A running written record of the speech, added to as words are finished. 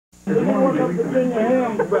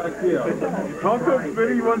Back here. Come to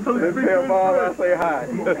Smitty, you want to speak to Bob, I say hi.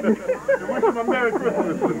 Wish him a Merry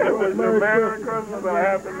Christmas. Merry Christmas and a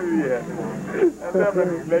Happy New Year.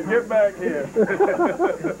 Let's get back here.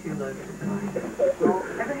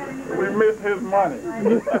 We miss his money.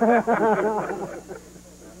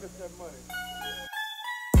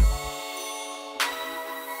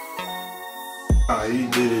 He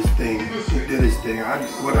did his thing.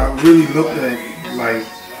 What I really looked at, like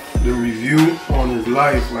the review on his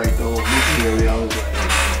life, like the obituary, I was like,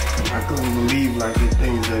 I couldn't believe like the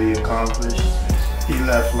things that he accomplished. He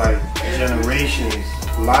left like generations.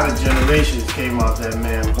 A lot of generations came out that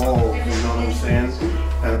man bald, you know what I'm saying?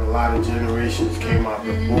 And a lot of generations came out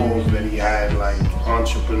the balls that he had, like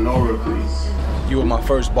entrepreneurially. You were my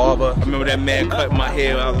first barber. I remember that man cutting my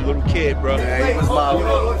hair when I was a little kid, bro. Yeah, he was my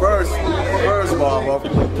first barber.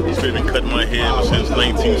 He's been cutting my hair since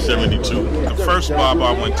 1972. The first barber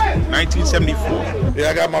I went to, 1974. Yeah,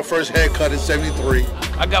 I got my first haircut in 73.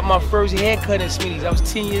 I got my first haircut in Smitty's. I was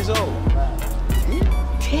 10 years old.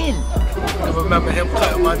 10. I remember him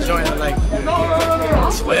cutting my joint at like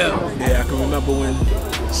 12. Yeah, I can remember when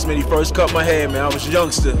Smitty first cut my hair, man. I was a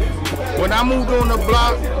youngster. When I moved on the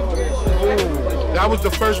block, that was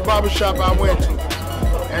the first barbershop I went to.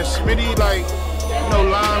 And Smitty, like, you know,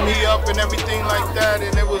 lined me up and everything like that,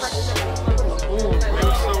 and it was so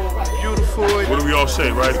beautiful. What do we all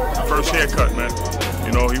say, right? First haircut, man.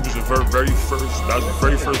 You know, he was the very first, that was the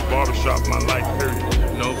very first barbershop in my life, period.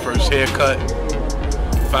 You know, first haircut,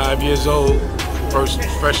 5 years old, first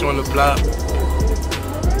fresh on the block.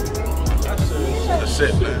 That's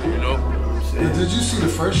it, man, you know? Did you see the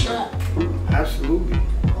first shot? Absolutely.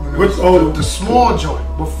 Which, the small joint,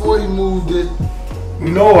 before he moved it?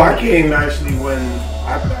 No, I came actually when,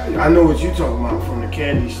 I know what you're talking about, from the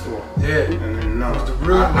candy store. Yeah. And then, no,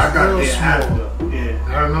 I got there after. Yeah.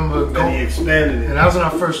 I remember then he expanded it. And that was when I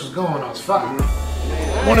first was going, I was 5.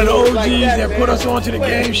 One of the OGs that put us onto the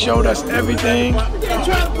game, showed us everything.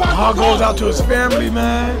 My heart goes out to his family,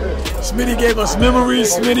 man. Smitty gave us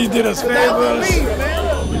memories, Smitty did us favors.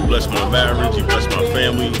 He blessed my marriage, he blessed my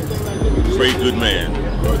family. Great, good man.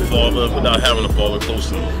 Father without having a father close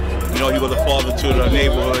to him. You know, he was a father to the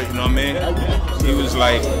neighborhood, you know what I mean? He was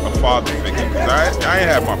like a father figure, because I ain't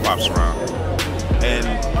had my pops around. And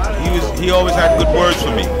he always had good words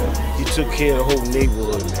for me. He took care of the whole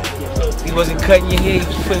neighborhood, man. He wasn't cutting your hair, he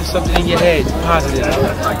was putting something in your head, positive.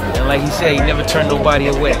 And like he said, he never turned nobody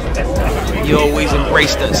away. He always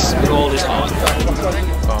embraced us with all his heart.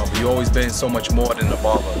 You always been so much more than a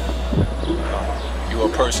barber. You were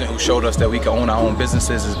a person who showed us that we can own our own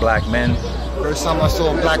businesses as black men. First time I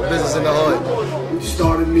saw a black business in the hood. He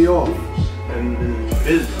started me off in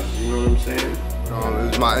business, you know what I'm saying? It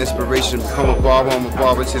was my inspiration to become a barber. I'm a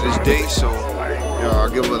barber to this day, so I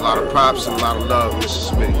give him a lot of props and a lot of love,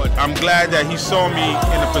 Mr. Smitty. I'm glad that he saw me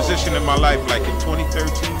in a position in my life, like in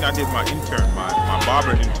 2013, I did my intern, my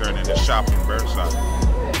barber intern in the shop in Barbershop.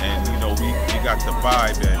 And, you know, we got the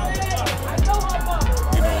vibe and,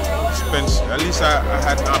 you know, at least I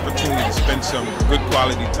had an opportunity to spend some good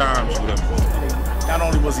quality times with him. Not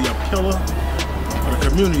only was he a pillar of the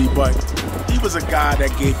community, but he was a guy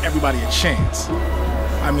that gave everybody a chance.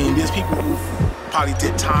 I mean, there's people who probably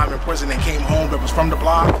did time in prison and came home that was from the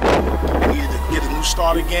block and needed to get a new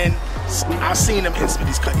start again. I've seen him in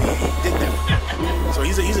Smitty's cut. He did that. So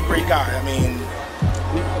he's a great guy. I mean,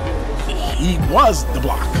 he was the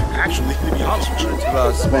block, actually, to be honest with you.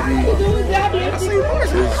 Smitty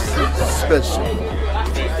is special.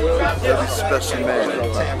 Very special man.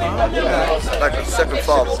 Like a second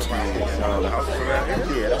father to me.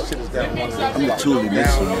 I'm truly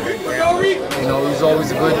miss him. You know, he's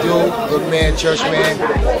always a good dude, good man, church man,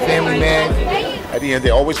 family man. At the end, they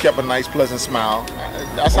always kept a nice, pleasant smile.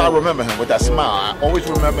 That's how I remember him, with that smile. I always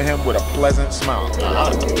remember him with a pleasant smile.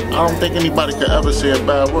 I don't think anybody could ever say a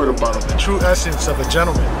bad word about him. The true essence of a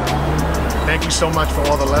gentleman. Thank you so much for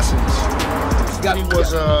all the lessons. He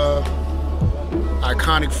was an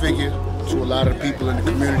iconic figure to a lot of the people in the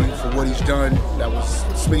community for what he's done. That was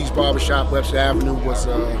Smitty's Barbershop, Webster Avenue, was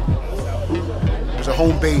a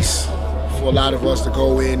home base for a lot of us to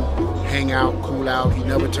go in, hang out, cool out. He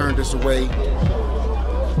never turned us away.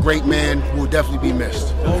 Great man who will definitely be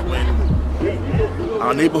missed. When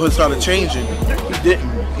our neighborhood started changing, he didn't.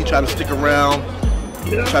 He tried to stick around,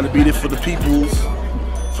 tried to be there for the peoples,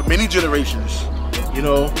 for many generations, you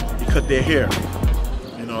know, he cut their hair,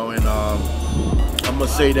 you know, and I'm gonna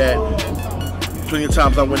say that plenty of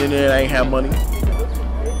times I went in there, I ain't have money.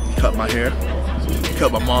 He cut my hair, he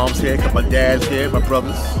cut my mom's hair, cut my dad's hair, my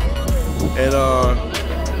brother's, and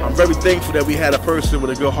I'm very thankful that we had a person with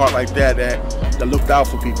a good heart like that that looked out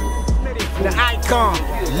for people. the icon,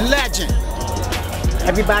 legend.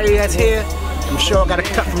 Everybody that's here, I'm sure I got a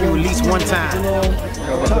cut from you at least one time.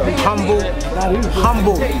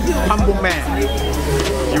 Humble man.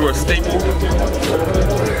 You are a staple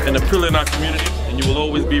and a pillar in our community, and you will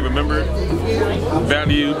always be remembered,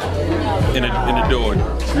 valued, and adored.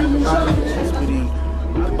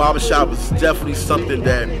 The barbershop was definitely something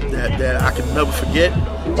that I can never forget.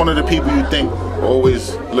 One of the people you think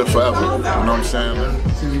always live forever. You know what I'm saying?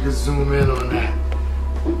 See if we can zoom in on that.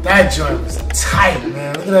 That joint was tight,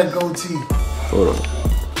 man. Look at that goatee. Hold on.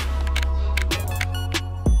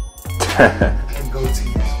 That goatee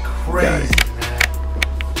is crazy,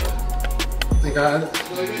 man. I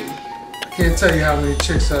can't tell you how many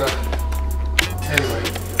chicks anyway.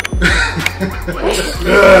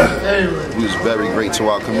 He was very great to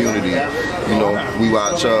our community. You know, we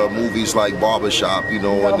watch movies like Barbershop, you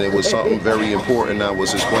know, and there was something very important that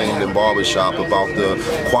was explained in Barbershop about the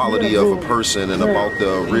quality of a person and about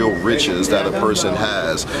the real riches that a person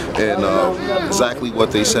has. And exactly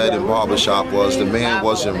what they said in Barbershop was the man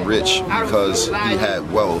wasn't rich because he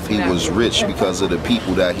had wealth. He was rich because of the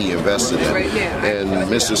people that he invested in. And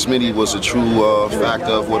Mr. Smitty was a true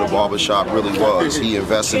factor of what a barbershop really was. He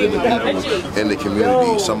invested in the people in the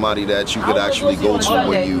community, somebody that you could actually go to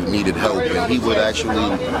when you needed help, and he would actually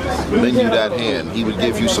lend you that hand. He would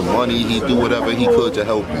give you some money, he'd do whatever he could to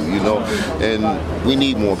help you, you know, and we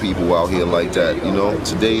need more people out here like that, you know.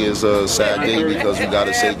 Today is a sad day because we got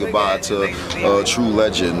to say goodbye to a true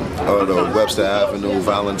legend of the Webster Avenue,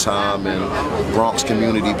 Valentine, and Bronx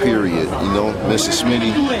community, period, you know. Mr.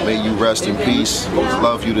 Smitty, may you rest in peace.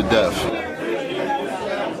 Love you to death.